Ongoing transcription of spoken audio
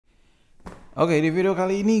Oke, di video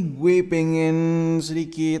kali ini gue pengen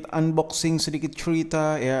sedikit unboxing, sedikit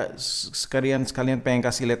cerita ya, sekalian pengen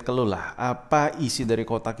kasih lihat ke lo lah apa isi dari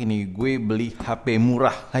kotak ini. Gue beli HP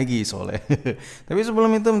murah lagi soalnya. Tapi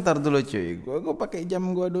sebelum itu bentar dulu cuy. Gue pakai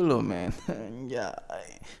jam gue dulu, men.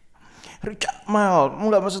 Anjay. Richard Mille,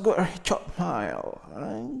 enggak maksud gue Richard Mille.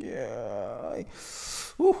 Anjay.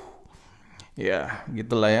 Uh, Ya,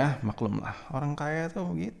 gitulah ya, maklum lah. Orang kaya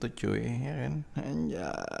tuh gitu cuy, ya kan? Anjay.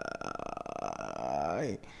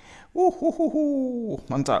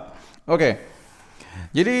 Mantap. Oke,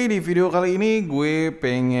 jadi di video kali ini gue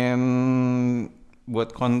pengen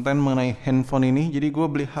buat konten mengenai handphone ini. Jadi gue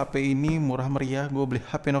beli HP ini murah meriah. Gue beli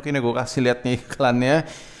HP Nokia ini, gue kasih lihat nih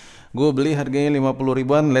iklannya. Gue beli harganya 50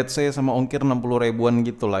 ribuan, let's say sama ongkir 60 ribuan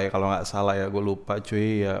gitu lah ya kalau nggak salah ya, gue lupa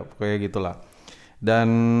cuy ya, pokoknya gitulah. Dan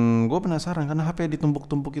gue penasaran karena HP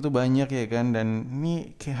ditumpuk-tumpuk itu banyak ya kan, dan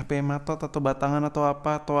ini kayak HP matot atau batangan atau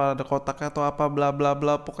apa, atau ada kotaknya atau apa bla bla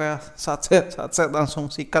bla, pokoknya satset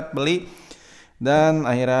langsung sikat beli dan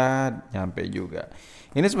akhirnya nyampe juga.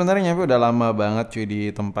 Ini sebenarnya nyampe udah lama banget cuy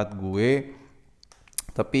di tempat gue,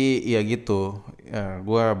 tapi ya gitu ya,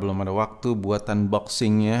 gue belum ada waktu buat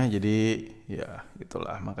unboxingnya, jadi ya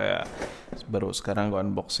gitulah, makanya baru sekarang gue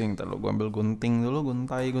unboxing. Terus gue ambil gunting dulu,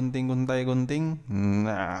 gunting.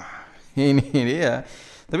 Nah ini dia.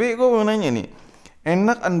 Tapi gue mau nanya nih,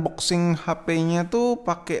 enak unboxing HP-nya tuh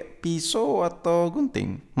pakai pisau atau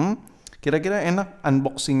gunting? Kira-kira enak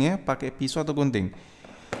unboxingnya pakai pisau atau gunting?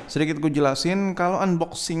 Sedikit gue jelasin, kalau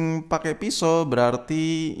unboxing pakai pisau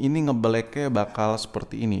berarti ini ngebeleknya bakal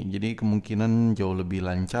seperti ini. Jadi kemungkinan jauh lebih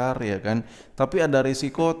lancar ya kan. Tapi ada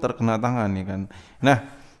risiko terkena tangan ya kan. Nah,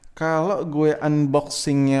 kalau gue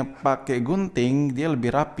unboxingnya pakai gunting, dia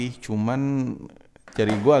lebih rapi. Cuman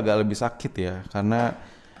jari gue agak lebih sakit ya, karena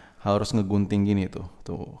harus ngegunting gini tuh.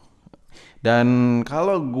 Tuh. Dan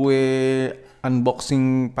kalau gue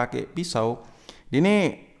unboxing pakai pisau,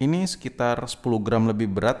 ini sekitar 10 gram lebih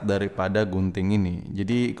berat daripada gunting ini.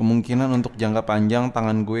 Jadi kemungkinan untuk jangka panjang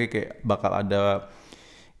tangan gue kayak bakal ada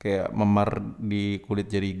kayak memar di kulit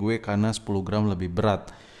jari gue karena 10 gram lebih berat.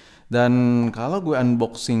 Dan kalau gue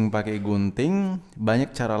unboxing pakai gunting, banyak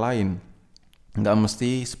cara lain. Nggak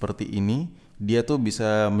mesti seperti ini. Dia tuh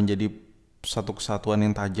bisa menjadi satu kesatuan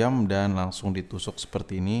yang tajam dan langsung ditusuk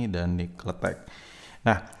seperti ini dan dikeletek.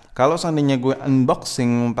 Nah, kalau seandainya gue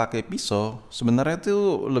unboxing pakai pisau, sebenarnya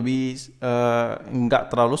tuh lebih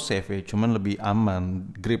nggak terlalu safe ya, cuman lebih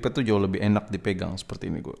aman. Gripnya tuh jauh lebih enak dipegang, seperti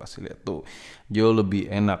ini gue kasih lihat tuh, jauh lebih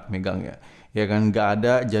enak megangnya. Ya kan, nggak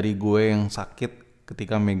ada jari gue yang sakit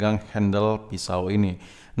ketika megang handle pisau ini.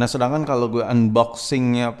 Nah, sedangkan kalau gue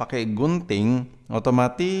unboxingnya pakai gunting,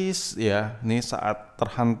 otomatis ya, nih saat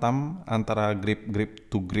terhantam antara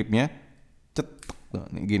grip to gripnya, cetek,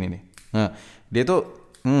 nih, gini nih. Nah, dia tuh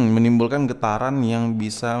menimbulkan getaran yang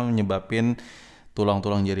bisa menyebabkan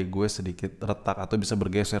tulang-tulang jari gue sedikit retak atau bisa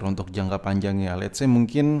bergeser untuk jangka panjangnya. Let's say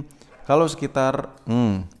mungkin kalau sekitar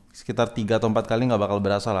 3 atau 4 kali nggak bakal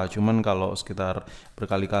berasa lah. Cuman kalau sekitar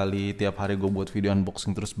berkali-kali tiap hari gue buat video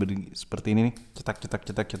unboxing terus seperti ini nih,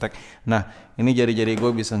 cetak. Nah, ini jari-jari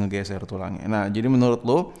gue bisa ngegeser tulangnya. Nah, jadi menurut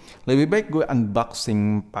lo lebih baik gue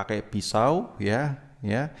unboxing pakai pisau ya,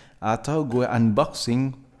 atau gue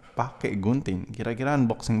unboxing pakai gunting? Kira-kira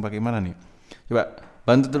unboxing pakai mana nih? Coba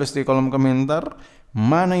bantu tulis di kolom komentar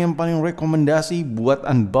mana yang paling rekomendasi buat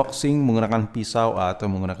unboxing menggunakan pisau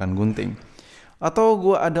atau menggunakan gunting. Atau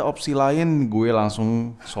gue ada opsi lain, gue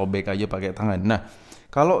langsung sobek aja pakai tangan. Nah,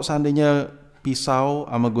 kalau seandainya pisau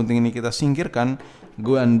sama gunting ini kita singkirkan,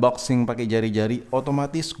 gue unboxing pakai jari-jari,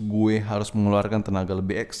 otomatis gue harus mengeluarkan tenaga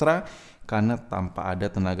lebih ekstra karena tanpa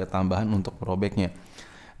ada tenaga tambahan untuk merobeknya.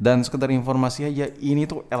 Dan sekedar informasi aja, ini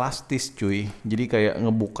tuh elastis cuy, jadi kayak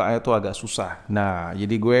ngebukanya tuh agak susah. Nah,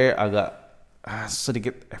 jadi gue agak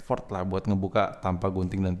sedikit effort lah buat ngebuka tanpa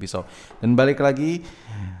gunting dan pisau. Dan balik lagi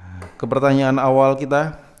ke pertanyaan awal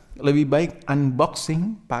kita, lebih baik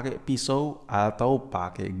unboxing pakai pisau atau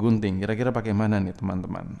pakai gunting? Kira-kira pakai mana nih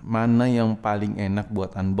teman-teman? Mana yang paling enak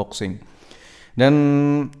buat unboxing? Dan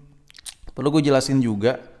perlu gue jelasin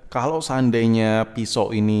juga, kalau seandainya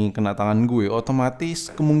pisau ini kena tangan gue,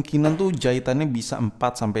 otomatis kemungkinan tuh jahitannya bisa 4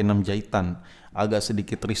 sampai 6 jahitan. Agak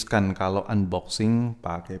sedikit riskan kalau unboxing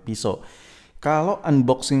pakai pisau. Kalau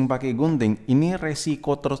unboxing pakai gunting, ini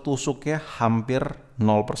resiko tertusuknya hampir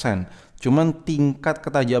 0%. Cuman tingkat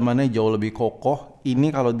ketajamannya jauh lebih kokoh.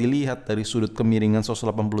 Ini kalau dilihat dari sudut kemiringan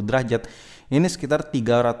 180 derajat, ini sekitar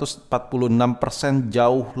 346%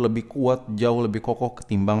 jauh lebih kuat, jauh lebih kokoh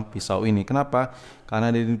ketimbang pisau ini. Kenapa?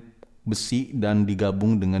 Karena dari besi dan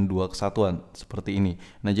digabung dengan dua kesatuan seperti ini.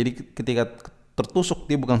 Nah, jadi ketika tertusuk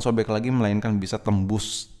dia bukan sobek lagi, melainkan bisa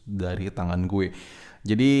tembus dari tangan gue.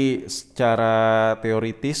 Jadi secara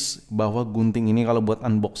teoritis bahwa gunting ini kalau buat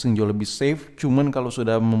unboxing jauh lebih safe, cuman kalau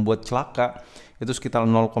sudah membuat celaka itu sekitar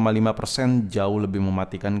 0,5% jauh lebih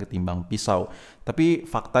mematikan ketimbang pisau. Tapi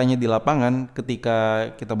faktanya di lapangan ketika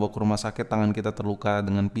kita bawa ke rumah sakit tangan kita terluka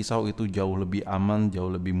dengan pisau itu jauh lebih aman, jauh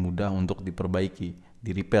lebih mudah untuk diperbaiki,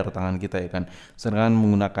 di repair tangan kita ya kan. Sedangkan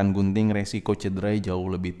menggunakan gunting resiko cedera jauh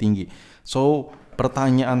lebih tinggi. So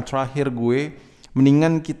pertanyaan terakhir gue,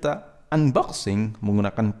 mendingan kita unboxing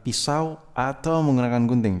menggunakan pisau atau menggunakan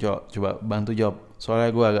gunting? Coba bantu jawab. Soalnya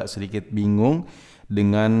gue agak sedikit bingung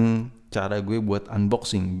dengan cara gue buat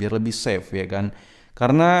unboxing biar lebih safe ya kan.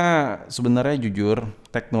 Karena sebenarnya jujur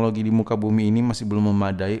teknologi di muka bumi ini masih belum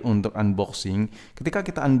memadai untuk unboxing. Ketika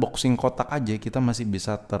kita unboxing kotak aja kita masih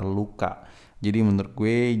bisa terluka. Jadi menurut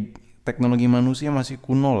gue teknologi manusia masih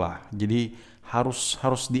kuno lah. Jadi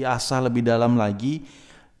harus diasah lebih dalam lagi.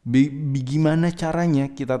 Gimana caranya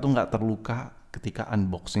kita tuh nggak terluka ketika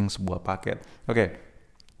unboxing sebuah paket. Oke,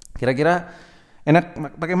 kira-kira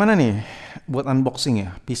enak pakai mana nih buat unboxing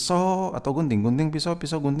ya? Pisau atau gunting? Gunting pisau,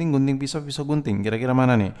 pisau gunting, gunting pisau, pisau gunting. Kira-kira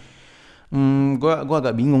mana nih? Gua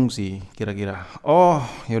agak bingung sih kira-kira. Oh,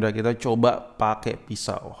 yaudah kita coba pakai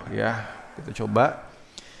pisau ya. Kita coba.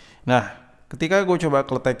 Nah, ketika gue coba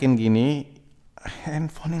kletekin gini,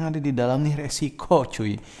 handphone yang ada di dalam nih resiko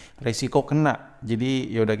cuy. Resiko kena. Jadi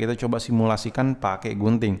yaudah kita coba simulasikan pakai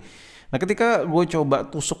gunting. Nah ketika gue coba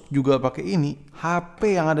tusuk juga pakai ini,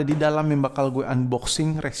 HP yang ada di dalam yang bakal gue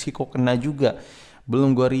unboxing resiko kena juga.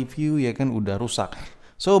 Belum gue review ya kan udah rusak.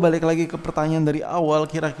 So balik lagi ke pertanyaan dari awal,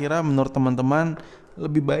 kira-kira menurut teman-teman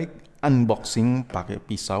lebih baik unboxing pakai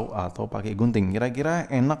pisau atau pakai gunting? Kira-kira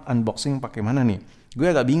enak unboxing pakai mana nih? Gue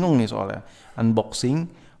agak bingung nih soalnya. Unboxing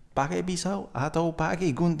pakai pisau atau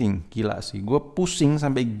pakai gunting? Gila sih, gue pusing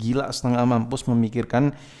sampai gila setengah mampus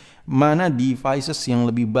memikirkan mana devices yang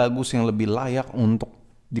lebih bagus, yang lebih layak untuk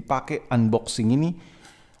dipakai unboxing ini.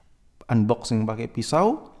 Unboxing pakai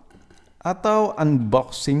pisau atau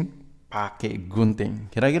unboxing pakai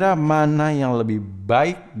gunting? Kira-kira mana yang lebih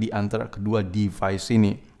baik di antara kedua device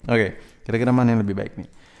ini? Oke, kira-kira mana yang lebih baik nih?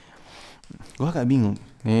 Gue agak bingung.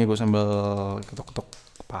 Nih gue sambil ketok-ketok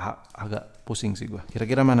paha, agak pusing sih gue.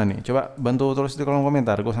 Kira-kira mana nih? Coba bantu tulis di kolom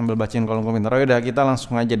komentar. Gue sambil bacain kolom komentar. Oh yaudah kita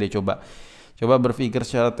langsung aja deh coba. Coba berpikir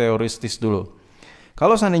secara teoristis dulu.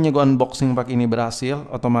 Kalau seandainya gue unboxing pakai ini berhasil,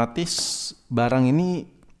 otomatis barang ini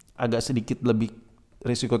agak sedikit lebih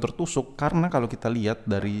risiko tertusuk. Karena kalau kita lihat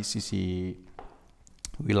dari sisi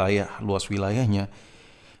wilayah, luas wilayahnya,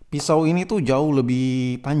 pisau ini tuh jauh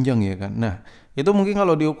lebih panjang ya kan. Nah itu mungkin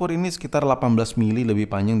kalau diukur ini sekitar 18 mili lebih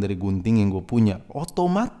panjang dari gunting yang gue punya.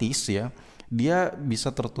 Otomatis ya dia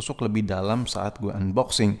bisa tertusuk lebih dalam saat gue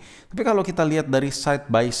unboxing. Tapi kalau kita lihat dari side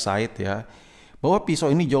by side ya, bahwa pisau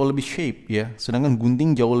ini jauh lebih shape ya, sedangkan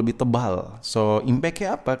gunting jauh lebih tebal. So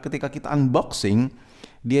impactnya apa? Ketika kita unboxing,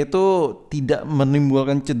 dia itu tidak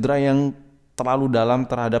menimbulkan cedera yang terlalu dalam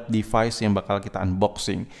terhadap device yang bakal kita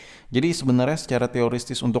unboxing. Jadi sebenarnya secara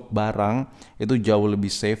teoristis untuk barang itu jauh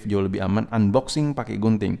lebih safe, jauh lebih aman unboxing pakai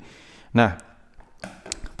gunting. Nah,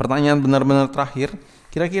 pertanyaan benar-benar terakhir,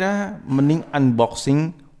 kira-kira mending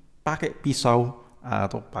unboxing pakai pisau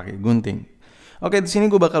atau pakai gunting? Oke, di sini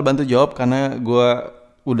gue bakal bantu jawab karena gue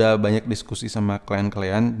udah banyak diskusi sama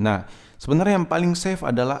klien-klien. Nah, sebenarnya yang paling safe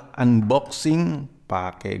adalah unboxing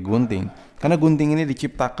pakai gunting. Karena gunting ini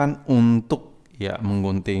diciptakan untuk ya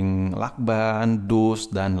menggunting lakban, dus,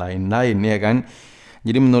 dan lain-lain ya kan.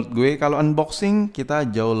 Jadi menurut gue kalau unboxing kita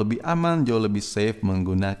jauh lebih aman, jauh lebih safe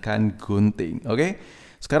menggunakan gunting. Oke,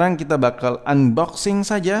 sekarang kita bakal unboxing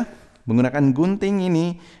saja menggunakan gunting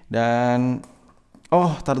ini. Dan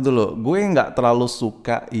oh, tar dulu, gue nggak terlalu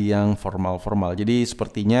suka yang formal-formal. Jadi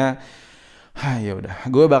sepertinya, ya udah,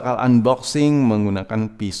 gue bakal unboxing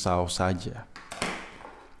menggunakan pisau saja.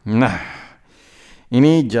 Nah,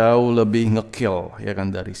 ini jauh lebih ngekill ya kan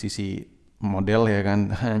dari sisi model ya kan.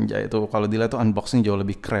 Anjay, itu kalau dilihat tuh unboxing jauh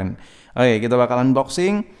lebih keren. Oke, kita bakal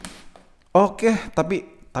unboxing. Oke,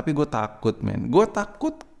 tapi gue takut men. Gue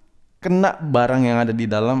takut kena barang yang ada di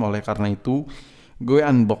dalam. Oleh karena itu, gue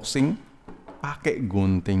unboxing pakai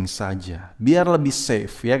gunting saja biar lebih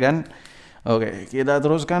safe ya kan. Oke, kita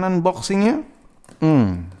teruskan unboxingnya.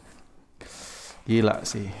 Gila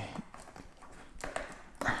sih,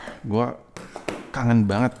 gua kangen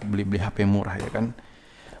banget beli HP murah ya kan.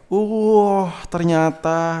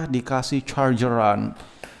 Ternyata dikasih chargeran.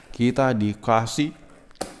 Kita dikasih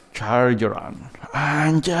chargeran,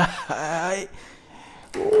 anjay.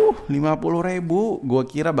 50.000, gue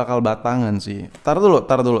kira bakal batangan sih. Tar dulu.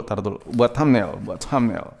 Buat thumbnail.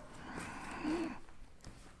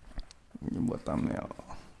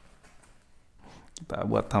 Kita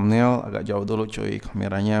buat thumbnail agak jauh dulu cuy.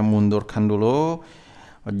 Kameranya mundurkan dulu.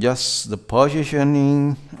 Adjust the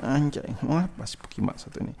positioning. Anjay, wah pasti Pokemon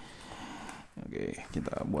satu ini. Oke,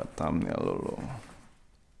 kita buat thumbnail dulu.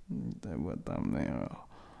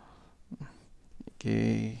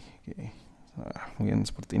 Oke. Nah, mungkin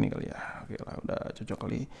seperti ini kali ya. Oke lah, udah cocok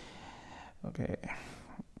kali. Oke.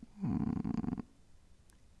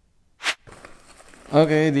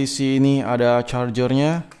 Oke, di sini ada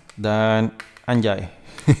chargernya dan anjay.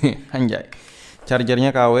 Anjay.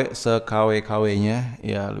 Chargernya KW se-KW-KW-nya.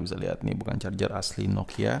 Ya, lu bisa lihat nih bukan charger asli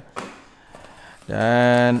Nokia.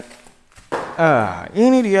 Dan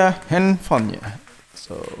ini dia handphonenya.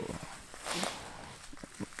 So,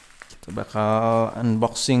 kita bakal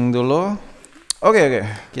unboxing dulu. Oke,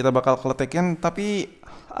 kita bakal keletekin, tapi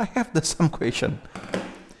I have some question.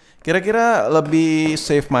 Kira-kira lebih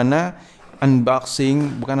safe mana?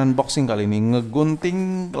 Bukan unboxing kali ini,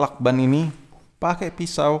 ngegunting lakban ini pakai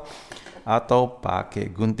pisau atau pakai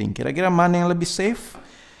gunting. Kira-kira mana yang lebih safe?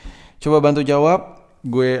 Coba bantu jawab.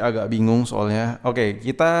 Gue agak bingung soalnya. Oke,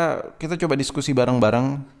 kita coba diskusi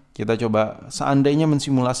bareng-bareng. Kita coba seandainya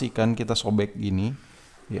mensimulasikan kita sobek gini,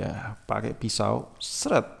 ya pakai pisau,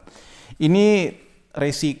 seret. Ini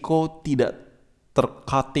resiko tidak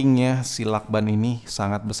tercuttingnya si lakban ini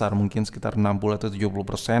sangat besar, mungkin sekitar 60 atau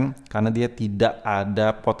 70%, karena dia tidak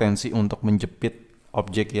ada potensi untuk menjepit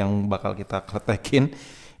objek yang bakal kita kletekin.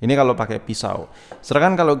 Ini kalau pakai pisau.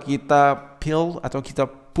 Sedangkan kalau kita peel atau kita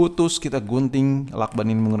putus, kita gunting lakban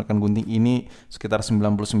ini menggunakan gunting ini, sekitar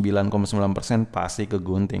 99,9% pasti ke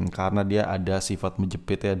gunting karena dia ada sifat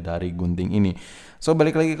menjepitnya dari gunting ini. So,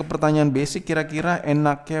 balik lagi ke pertanyaan basic, kira-kira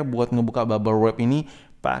enaknya buat ngebuka bubble wrap ini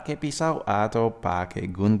pakai pisau atau pakai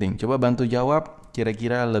gunting? Coba bantu jawab,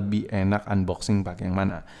 kira-kira lebih enak unboxing pakai yang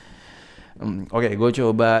mana? Oke, gue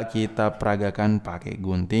coba kita peragakan pakai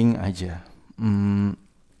gunting aja.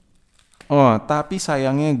 Oh, tapi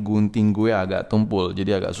sayangnya gunting gue agak tumpul,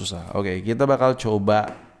 jadi agak susah. Oke, kita bakal coba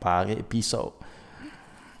pakai pisau.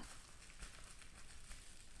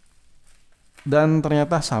 Dan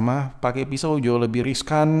ternyata sama, pakai pisau jauh lebih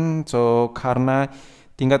riskan. So, karena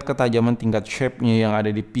tingkat ketajaman, tingkat shape-nya yang ada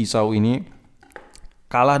di pisau ini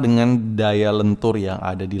kalah dengan daya lentur yang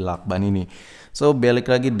ada di lakban ini. So, balik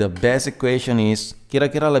lagi, the basic question is,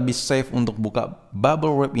 kira-kira lebih safe untuk buka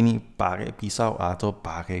bubble wrap ini pakai pisau atau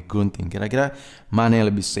pakai gunting? Kira-kira mana yang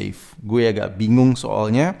lebih safe? Gue agak bingung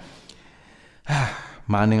soalnya.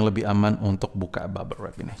 Mana yang lebih aman untuk buka bubble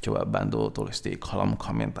wrap ini? Coba bantu tulis di kolom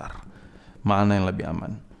komentar. Mana yang lebih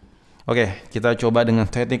aman? Oke, kita coba dengan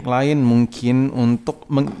teknik lain mungkin untuk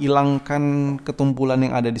menghilangkan ketumpulan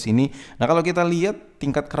yang ada di sini. Nah, kalau kita lihat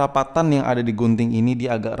tingkat kerapatan yang ada di gunting ini,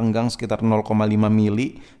 dia agak renggang sekitar 0,5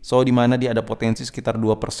 mili. So, di mana dia ada potensi sekitar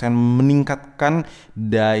 2% meningkatkan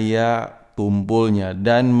daya tumpulnya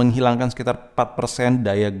dan menghilangkan sekitar 4%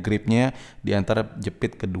 daya gripnya di antara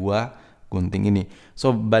jepit kedua gunting ini.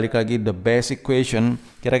 So, balik lagi, the basic question,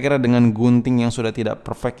 kira-kira dengan gunting yang sudah tidak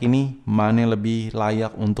perfect ini, mana yang lebih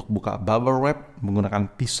layak untuk buka bubble wrap, menggunakan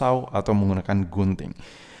pisau atau menggunakan gunting?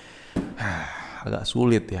 Agak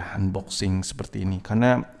sulit ya unboxing seperti ini,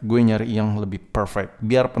 karena gue nyari yang lebih perfect,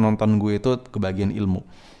 biar penonton gue itu kebagian ilmu.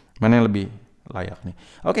 Mana yang lebih layak nih?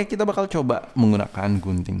 Oke, kita bakal coba menggunakan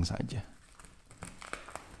gunting saja.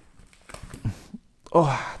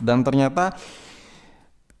 Oh, dan ternyata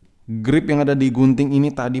grip yang ada di gunting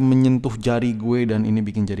ini tadi menyentuh jari gue dan ini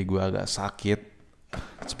bikin jari gue agak sakit.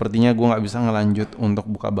 Sepertinya gue nggak bisa ngelanjut untuk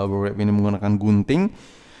buka bubble wrap ini menggunakan gunting.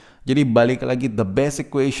 Jadi balik lagi, the basic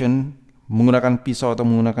question, menggunakan pisau atau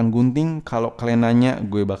menggunakan gunting? Kalau kalian nanya,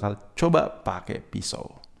 gue bakal coba pakai pisau.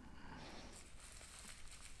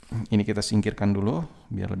 Ini kita singkirkan dulu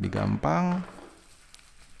biar lebih gampang.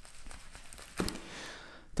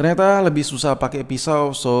 Ternyata lebih susah pakai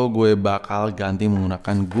pisau, so gue bakal ganti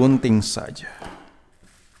menggunakan gunting saja.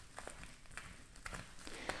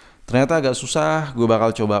 Ternyata agak susah, gue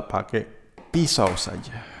bakal coba pakai pisau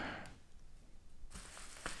saja.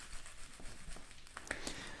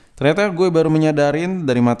 Ternyata gue baru menyadarin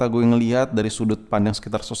dari mata gue ngelihat dari sudut pandang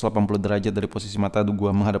sekitar 180 derajat dari posisi mata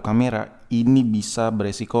gue menghadap kamera, ini bisa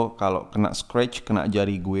beresiko kalau kena scratch, kena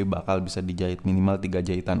jari gue bakal bisa dijahit minimal 3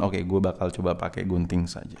 jahitan. Oke, gue bakal coba pakai gunting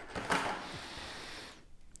saja.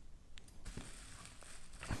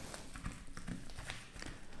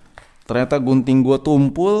 Ternyata gunting gue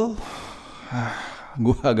tumpul.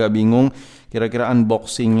 Gue agak bingung. Kira-kira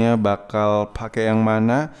unboxingnya bakal pakai yang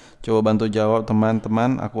mana? Coba bantu jawab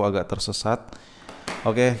teman-teman. Aku agak tersesat.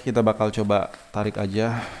 Oke, kita bakal coba tarik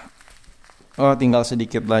aja. Oh, tinggal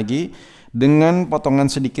sedikit lagi. Dengan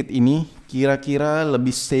potongan sedikit ini, kira-kira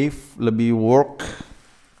lebih safe, lebih work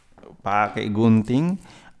pakai gunting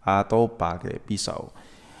atau pakai pisau.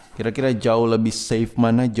 Kira-kira jauh lebih safe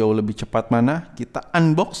mana, jauh lebih cepat mana? Kita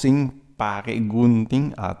unboxing pakai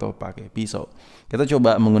gunting atau pakai pisau. Kita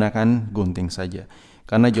coba menggunakan gunting saja.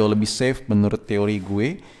 Karena jauh lebih safe menurut teori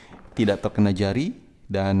gue, tidak terkena jari,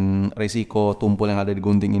 dan risiko tumpul yang ada di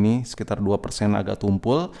gunting ini sekitar 2% agak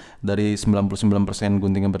tumpul dari 99%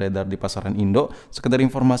 gunting yang beredar di pasaran Indo. Sekedar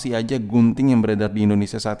informasi aja, gunting yang beredar di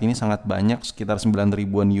Indonesia saat ini sangat banyak, sekitar 9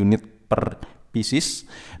 ribuan unit per pieces,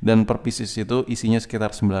 dan per pieces itu isinya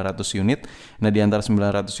sekitar 900 unit. Nah, di antara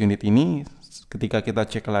 900 unit ini, ketika kita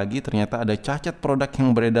cek lagi, ternyata ada cacat produk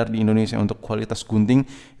yang beredar di Indonesia untuk kualitas gunting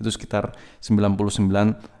itu sekitar 99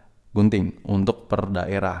 gunting untuk per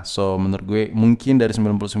daerah. So menurut gue mungkin dari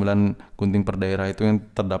 99 gunting per daerah itu yang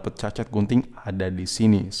terdapat cacat gunting ada di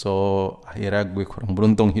sini. So akhirnya gue kurang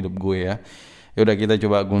beruntung hidup gue ya. Yaudah, kita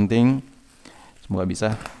coba gunting. Semoga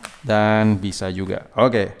bisa, dan bisa juga.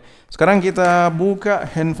 Oke, sekarang kita buka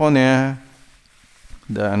handphonenya.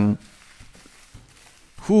 Dan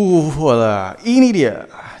voila, ini dia.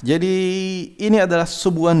 Jadi ini adalah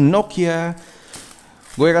sebuah Nokia.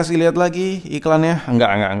 Gue kasih lihat lagi iklannya.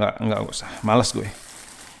 Enggak usah. Males gue.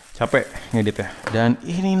 Capek ngeditnya. Dan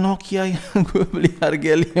ini Nokia yang gue beli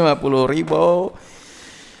harga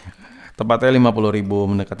 50.000. Tepatnya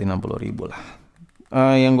 50.000, mendekati 60.000 lah.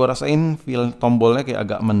 Yang gue rasain feel tombolnya kayak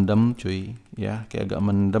agak mendem cuy. Ya, kayak agak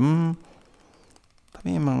mendem.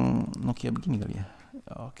 Tapi emang Nokia begini kali ya.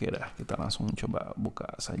 Oke dah, kita langsung coba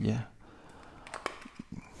buka saja.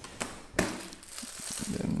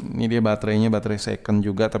 Dan ini dia baterainya, baterai second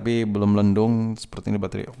juga, tapi belum melendung. Seperti ini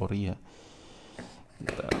baterai ori ya.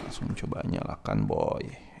 Kita langsung coba nyalakan boy.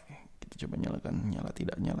 Kita coba nyalakan, nyala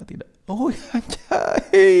tidak. Oh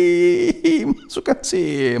anjay, masukkan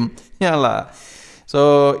SIM, nyala.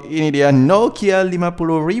 So ini dia Nokia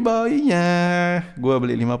 50.000 nya. Gua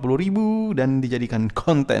beli 50.000 dan dijadikan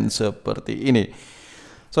konten seperti ini.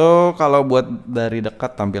 So kalau buat dari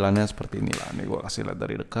dekat tampilannya seperti inilah. Nih gue kasih lihat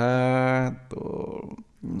dari dekat. Tuh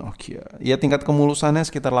Nokia. Ya tingkat kemulusannya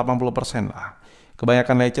sekitar 80% lah.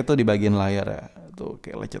 Kebanyakan lecet tuh di bagian layar ya. Tuh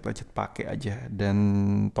kayak lecet-lecet pakai aja. Dan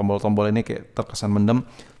tombol-tombol ini kayak terkesan mendem.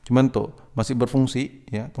 Cuman tuh masih berfungsi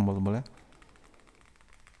ya tombol-tombolnya.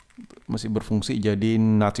 Masih berfungsi, jadi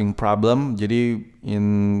nothing problem. Jadi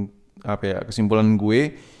kesimpulan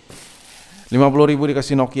gue, 50.000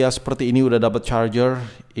 dikasih Nokia seperti ini, udah dapat charger,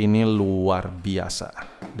 ini luar biasa.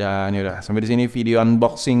 Dan yaudah, sampai di sini video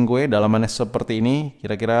unboxing gue, dalamannya seperti ini.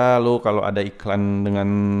 Kira-kira lo kalau ada iklan dengan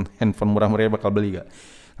handphone murah meriah bakal beli gak?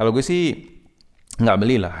 Kalau gue sih nggak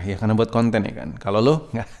beli lah, ya karena buat konten ya kan. Kalau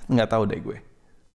lo nggak tahu deh gue.